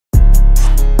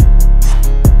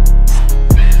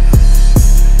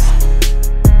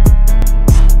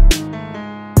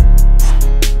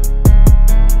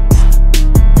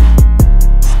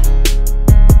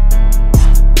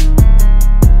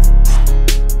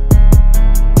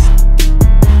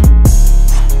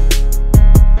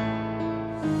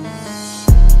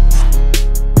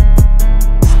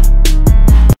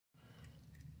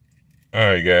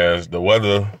Hey guys, the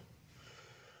weather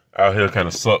out here kind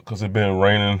of sucked because it's been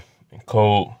raining and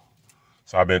cold.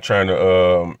 So I've been trying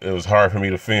to, it was hard for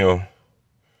me to film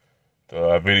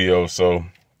the video, so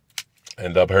I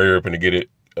ended up hurrying to get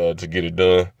it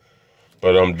done.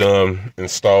 But I'm done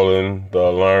installing the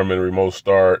alarm and remote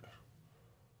start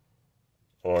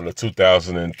on the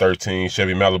 2013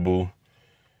 Chevy Malibu.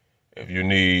 If you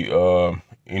need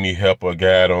any help or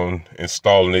guide on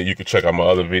installing it, you can check out my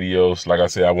other videos. Like I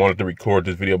said, I wanted to record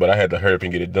this video, but I had to hurry up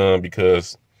and get it done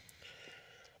because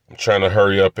I'm trying to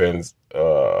hurry up and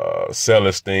sell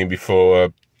this thing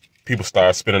before people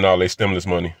start spending all their stimulus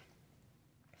money.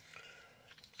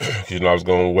 You know, I was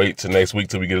going to wait till next week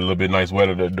till we get a little bit nice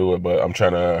weather to do it, but I'm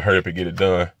trying to hurry up and get it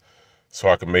done so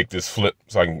I can make this flip,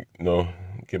 so I can, you know,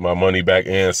 get my money back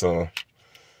and some.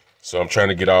 So I'm trying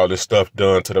to get all this stuff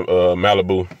done to the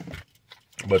Malibu.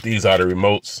 But these are the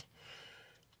remotes.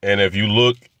 And if you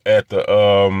look at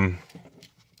the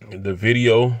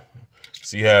video,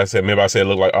 see how I said, remember I said it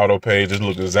looked like Auto Page? This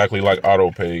looks exactly like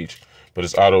Auto Page, but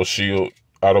it's Auto Shield.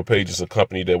 Auto Page is a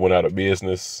company that went out of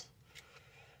business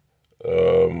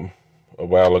a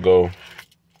while ago.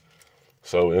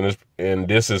 So, and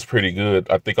this is pretty good.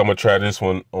 I think I'm gonna try this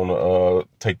one on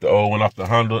take the old one off the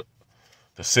Honda,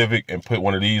 the Civic, and put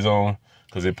one of these on,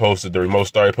 because it posted, the remote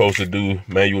start posted to do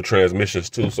manual transmissions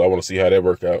too, so I want to see how that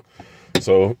work out.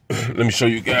 So let me show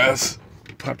you guys.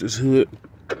 Pop this hood.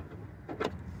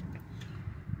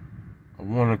 I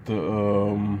wanted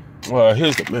to well,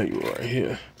 here's the manual right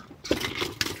here.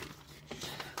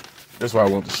 That's why I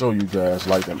want to show you guys,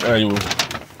 like, the manual.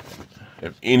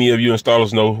 If any of you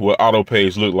installers know what Auto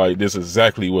Page look like, this is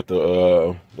exactly what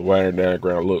the wiring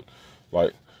diagram look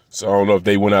like. So I don't know if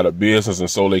they went out of business and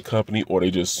sold their company, or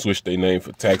they just switched their name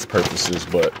for tax purposes,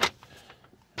 but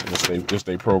this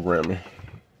they programming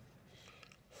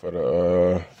for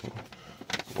the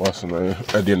what's the name?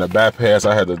 And then the bypass,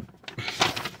 I had to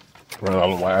run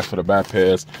all the wires for the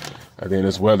bypass. And then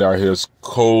this weather out here is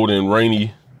cold and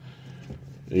rainy,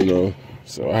 you know,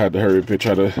 so I had to hurry up and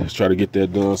try to get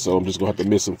that done. So I'm just gonna have to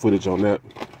miss some footage on that.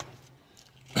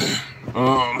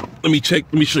 Let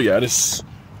me show you how this,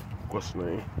 what's the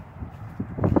name?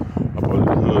 Up under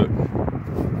the hood.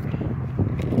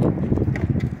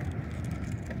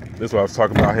 This is what I was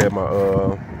talking about. I had my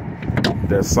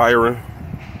that siren.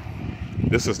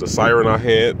 This is the siren I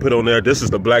had put on there. This is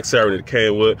the black siren that it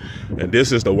came with, and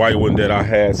this is the white one that I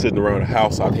had sitting around the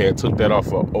house. I had took that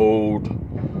off of old.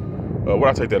 What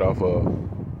I take that off of?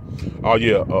 Oh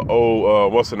yeah,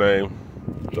 old. What's the name?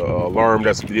 The alarm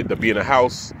that be in the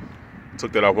house.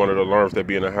 Took that off one of the alarms that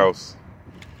be in the house.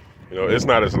 You know, it's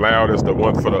not as loud as the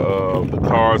one for the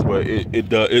cars, but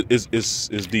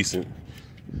it's decent.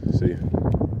 See,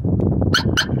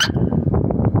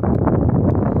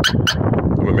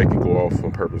 I'm gonna make it go off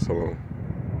on purpose. Hold on.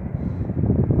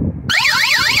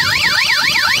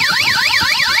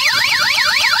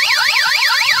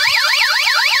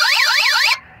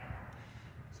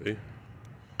 See,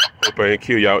 hope I ain't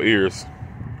kill y'all ears.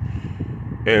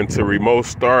 And to remote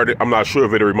start it, I'm not sure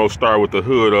if it'll remote start with the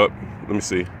hood up. Let me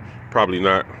see. Probably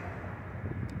not.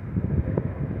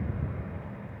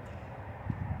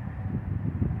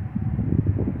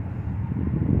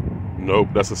 Nope,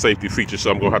 that's a safety feature,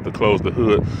 so I'm gonna have to close the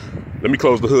hood. Let me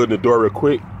close the hood and the door real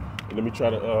quick, and let me try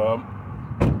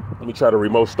to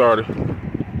remote start it.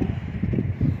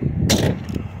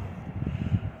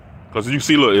 Cause you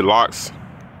see, look, it locks.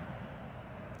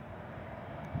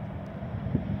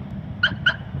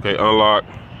 Okay, unlock.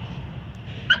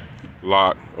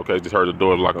 Lock. Okay, just heard the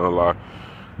door lock, unlock.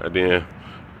 And then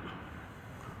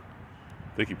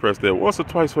I think you press that once or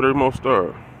twice for the remote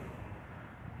start.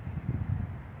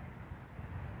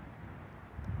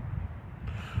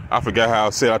 I forgot how I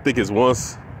said. I think it's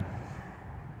once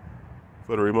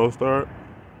for the remote start.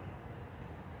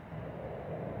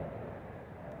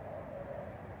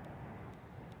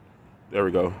 There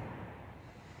we go.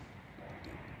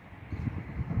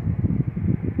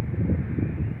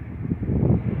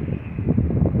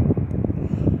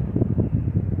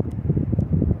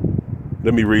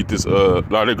 Let me read this. No,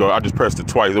 there you go. I just pressed it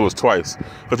twice. It was twice.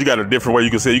 But you got a different way. You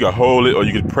can say you can hold it, or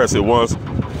you can press it once,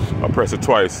 or press it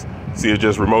twice. See, it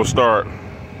just remote start.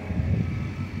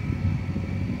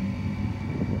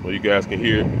 Well, you guys can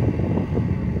hear it.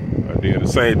 I did the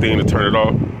same thing to turn it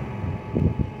off.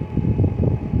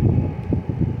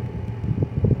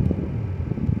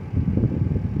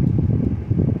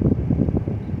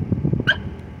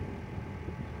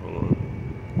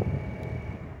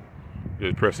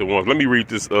 Just press it once. Let me read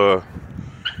this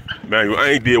manual. I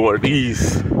ain't did one of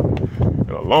these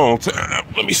in a long time.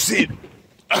 Let me see it.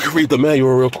 I can read the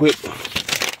manual real quick.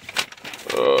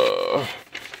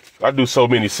 I do so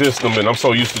many systems, and I'm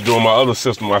so used to doing my other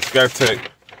system, my SkyTech.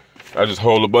 I just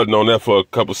hold the button on that for a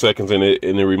couple seconds and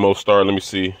the remote start. Let me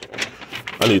see.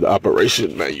 I need the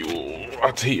operation manual.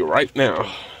 I'll tell you right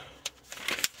now.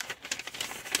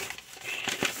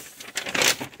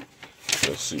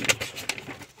 Let's see.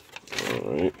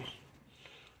 All right.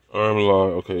 Arm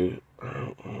lock. Okay.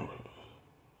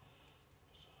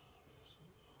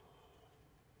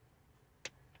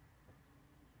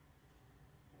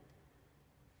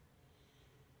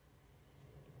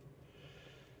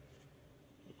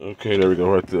 Okay, there we go,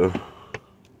 right there.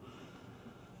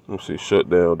 Let me see, shut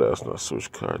down, that's not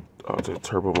switch card. I'll take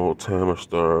turbo mode, timer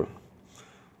start.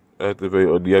 Activate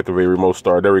or deactivate remote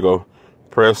start, there we go.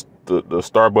 Press the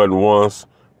start button once,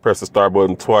 press the start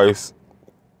button twice.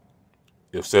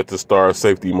 If set to start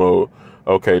safety mode.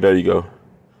 Okay, there you go.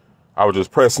 I was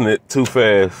just pressing it too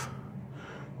fast,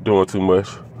 doing too much.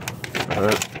 All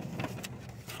right.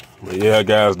 But yeah,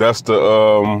 guys, that's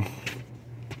the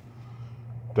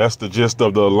gist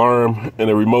of the alarm and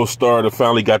the remote start. I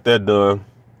finally got that done.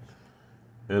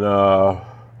 And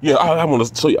yeah, I want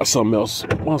to show y'all something else.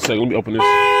 One second, let me open this.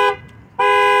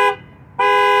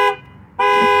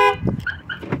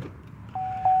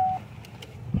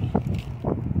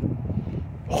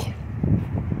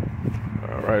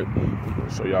 All right, I'll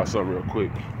show y'all something real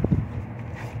quick.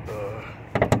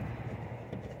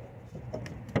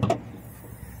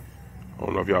 I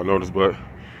don't know if y'all noticed, but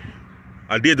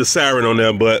I did the siren on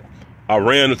there, but I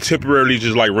temporarily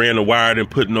just like ran the wire. I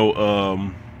didn't put no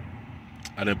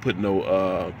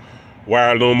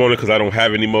wire loom on it because I don't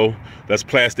have any more. That's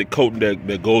plastic coating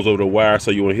that goes over the wire,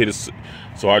 so you want to hit it.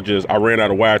 So I ran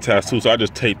out of wire ties too, so I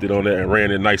just taped it on there and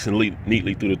ran it nice and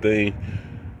neatly through the thing,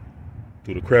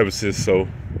 through the crevices. So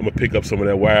I'm gonna pick up some of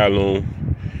that wire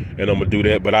loom and I'm gonna do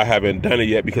that, but I haven't done it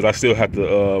yet because I still have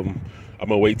to. I'm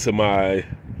gonna wait till my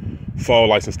fall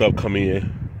lights and stuff come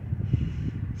in,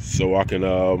 so I can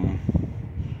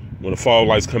when the fall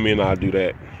lights come in, I'll do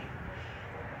that.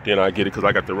 Then I get it because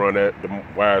I got to run the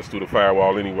wires through the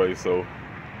firewall anyway, so I'm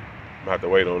gonna have to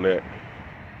wait on that.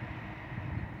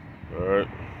 All right.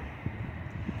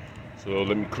 So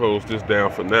let me close this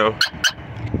down for now.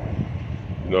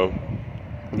 You know,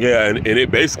 yeah, and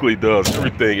it basically does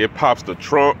everything. It pops the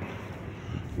trunk,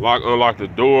 unlock the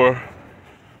door,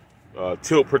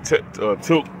 tilt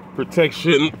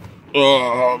protection,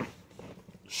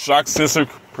 shock sensor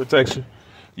protection.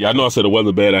 Yeah, I know I said the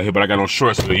weather bad out here, but I got on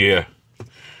shorts, so yeah.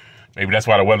 Maybe that's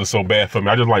why the weather's so bad for me.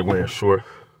 I just like wearing shorts.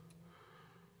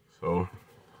 So,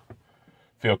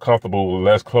 feel comfortable with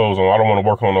less clothes on. I don't want to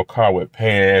work on no car with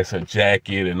pants and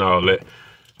jacket and all that.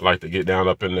 I like to get down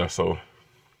up in there, so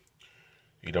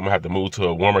either I'm going to have to move to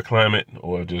a warmer climate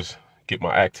or just get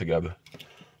my act together.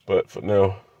 But for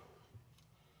now,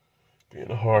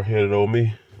 being a hard-headed old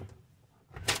me,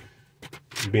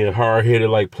 being hard-headed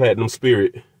like Platinum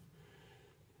Spirit,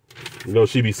 you know,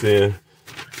 she be saying,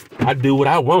 I do what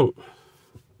I want.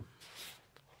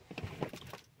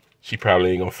 She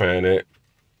probably ain't gonna find that.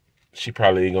 She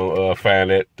probably ain't gonna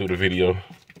find that through the video.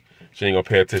 She ain't gonna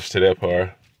pay attention to that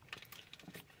part.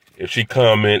 If she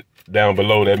comment down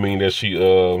below, that means that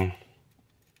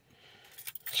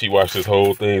she watched this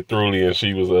whole thing thoroughly and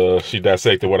she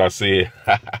dissected what I said.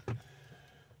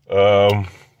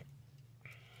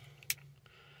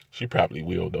 She probably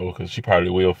will though, cause she probably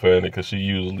will find it, cause she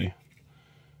usually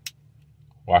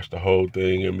watch the whole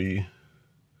thing and you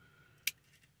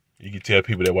can tell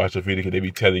people that watch the video because they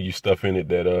be telling you stuff in it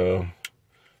that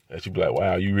you be like,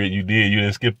 wow, you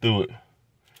didn't skip through it.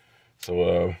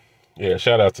 So yeah,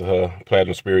 shout out to her,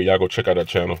 Platinum Spirit. Y'all go check out that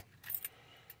channel.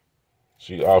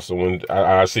 She also, when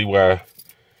I see why,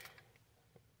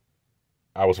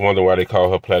 I was wondering why they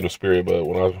call her Platinum Spirit, but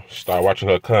when I started watching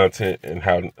her content and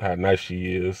how nice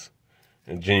she is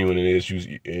and genuine it is,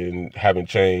 and haven't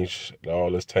changed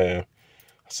all this time,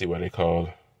 I see why they call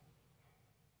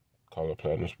her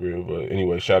Platinum Spirit. But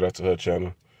anyway, shout out to her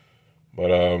channel. But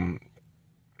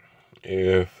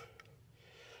if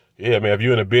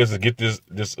you're in a business, get this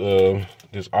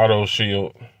auto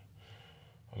shield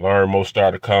alarm remote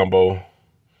starter combo.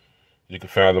 You can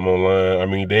find them online. I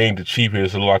mean, they ain't the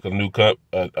cheapest. It's like a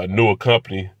newer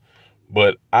company,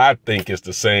 but I think it's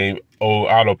the same old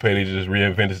auto pay. They just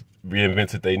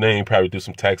reinvented their name, probably through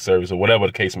some tax service or whatever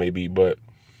the case may be. But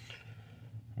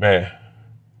man,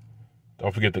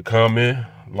 don't forget to comment,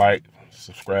 like,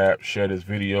 subscribe, share this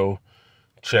video.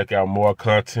 Check out more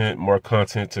content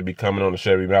to be coming on the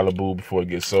Chevy Malibu before it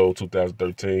gets sold,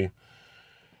 2013.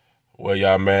 Wear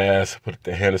y'all masks, put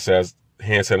the hand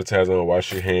sanitizer on,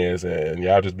 wash your hands, and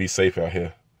y'all just be safe out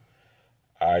here.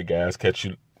 All right, guys, catch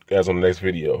you guys on the next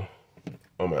video.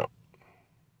 I'm out.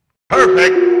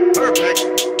 Perfect.